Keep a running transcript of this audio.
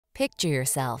Picture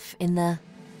yourself in the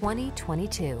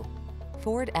 2022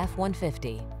 Ford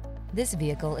F-150. This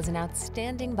vehicle is an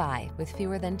outstanding buy with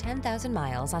fewer than 10,000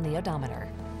 miles on the odometer.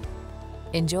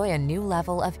 Enjoy a new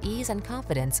level of ease and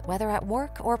confidence whether at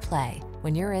work or play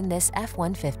when you're in this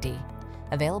F-150.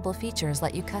 Available features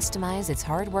let you customize its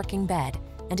hard-working bed,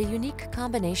 and a unique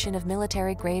combination of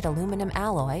military-grade aluminum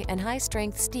alloy and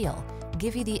high-strength steel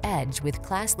give you the edge with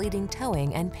class-leading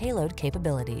towing and payload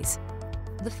capabilities.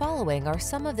 The following are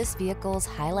some of this vehicle's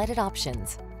highlighted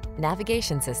options: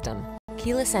 navigation system,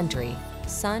 keyless entry,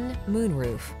 sun,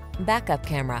 moonroof, backup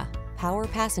camera, power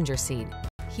passenger seat,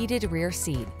 heated rear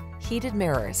seat, heated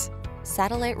mirrors,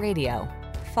 satellite radio,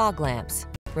 fog lamps,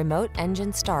 remote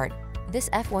engine start. This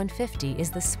F-150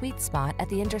 is the sweet spot at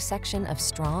the intersection of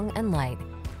strong and light.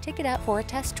 Take it out for a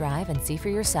test drive and see for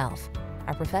yourself.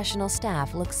 Our professional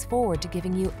staff looks forward to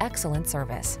giving you excellent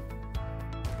service.